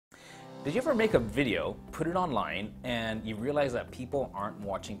Did you ever make a video, put it online, and you realize that people aren't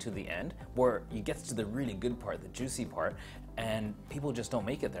watching to the end, where you get to the really good part, the juicy part, and people just don't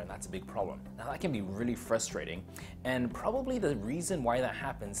make it there, and that's a big problem. Now that can be really frustrating, and probably the reason why that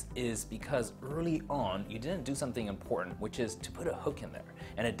happens is because early on you didn't do something important, which is to put a hook in there.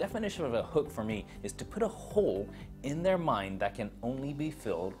 And a definition of a hook for me is to put a hole in their mind that can only be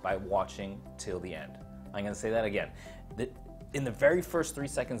filled by watching till the end. I'm going to say that again. In the very first 3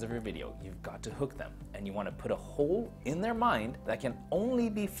 seconds of your video, you've got to hook them, and you want to put a hole in their mind that can only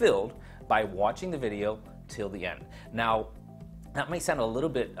be filled by watching the video till the end. Now, that may sound a little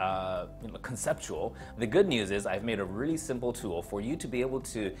bit conceptual. The good news is I've made a really simple tool for you to be able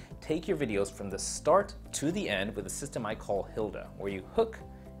to take your videos from the start to the end with a system I call Hilda, where you hook,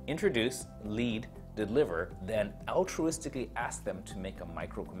 introduce, lead, deliver, then altruistically ask them to make a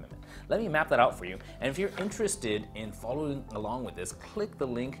micro commitment. Let me map that out for you. And if you're interested in following along with this, click the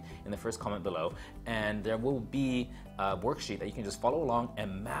link in the first comment below, and there will be a worksheet that you can just follow along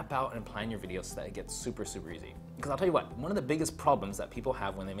and map out and plan your videos so that it gets super, super easy. Because I'll tell you what, one of the biggest problems that people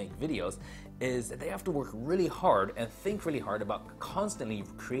have when they make videos is that they have to work really hard and think really hard about constantly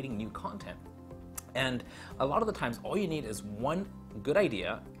creating new content. And a lot of the times, all you need is one good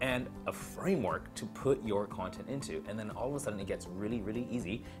idea and a framework to put your content into, and then all of a sudden it gets really, really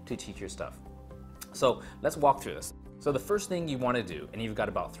easy to teach your stuff. So let's walk through this. So the first thing you want to do, and you've got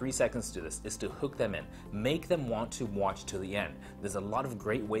about 3 seconds to do this, is to hook them in. Make them want to watch to the end. There's a lot of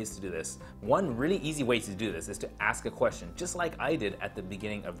great ways to do this. One really easy way to do this is to ask a question, just like I did at the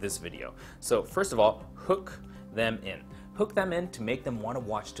beginning of this video. So first of all, hook them in. Hook them in to make them want to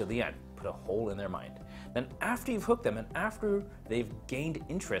watch to the end. Put a hole in their mind. Then after you've hooked them and after they've gained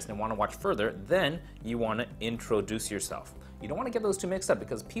interest and want to watch further, then you want to introduce yourself. You don't want to get those two mixed up,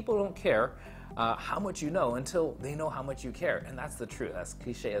 because people don't care how much you know until they know how much you care, and that's the truth, as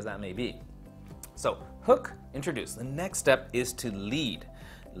cliche as that may be. So hook, introduce. The next step is to lead.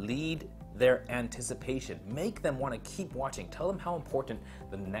 Lead their anticipation. Make them want to keep watching. Tell them how important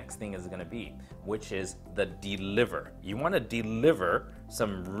the next thing is going to be, which is the deliver. You want to deliver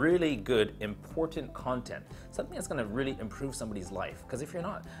some really good, important content, something that's going to really improve somebody's life. Because if you're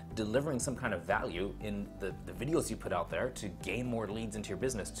not delivering some kind of value in the videos you put out there to gain more leads into your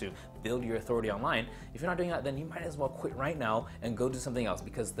business, to build your authority online, if you're not doing that, then you might as well quit right now and go do something else.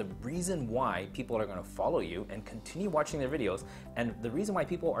 Because the reason why people are going to follow you and continue watching their videos, and the reason why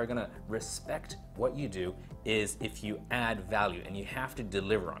people are going to respect what you do, is if you add value, and you have to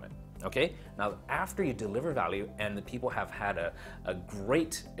deliver on it. Okay, now after you deliver value and the people have had a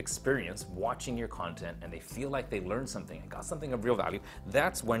great experience watching your content and they feel like they learned something and got something of real value,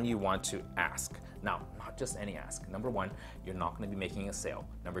 that's when you want to ask. Now, not just any ask. Number one, you're not going to be making a sale.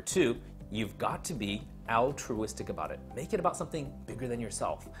 Number two, you've got to be altruistic about it. Make it about something bigger than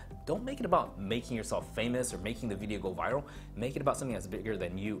yourself. Don't make it about making yourself famous or making the video go viral. Make it about something that's bigger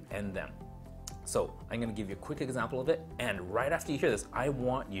than you and them. So I'm going to give you a quick example of it, and right after you hear this, I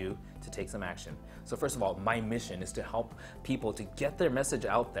want you to take some action. So first of all, my mission is to help people to get their message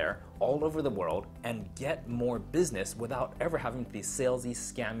out there all over the world and get more business without ever having to be salesy,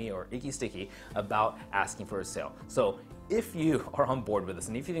 scammy, or icky sticky about asking for a sale. So if you are on board with this,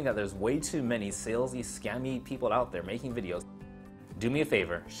 and if you think that there's way too many salesy, scammy people out there making videos, do me a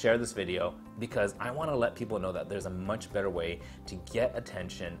favor, share this video, because I want to let people know that there's a much better way to get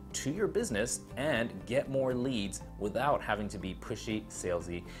attention to your business and get more leads without having to be pushy,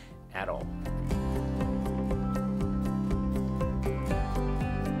 salesy at all.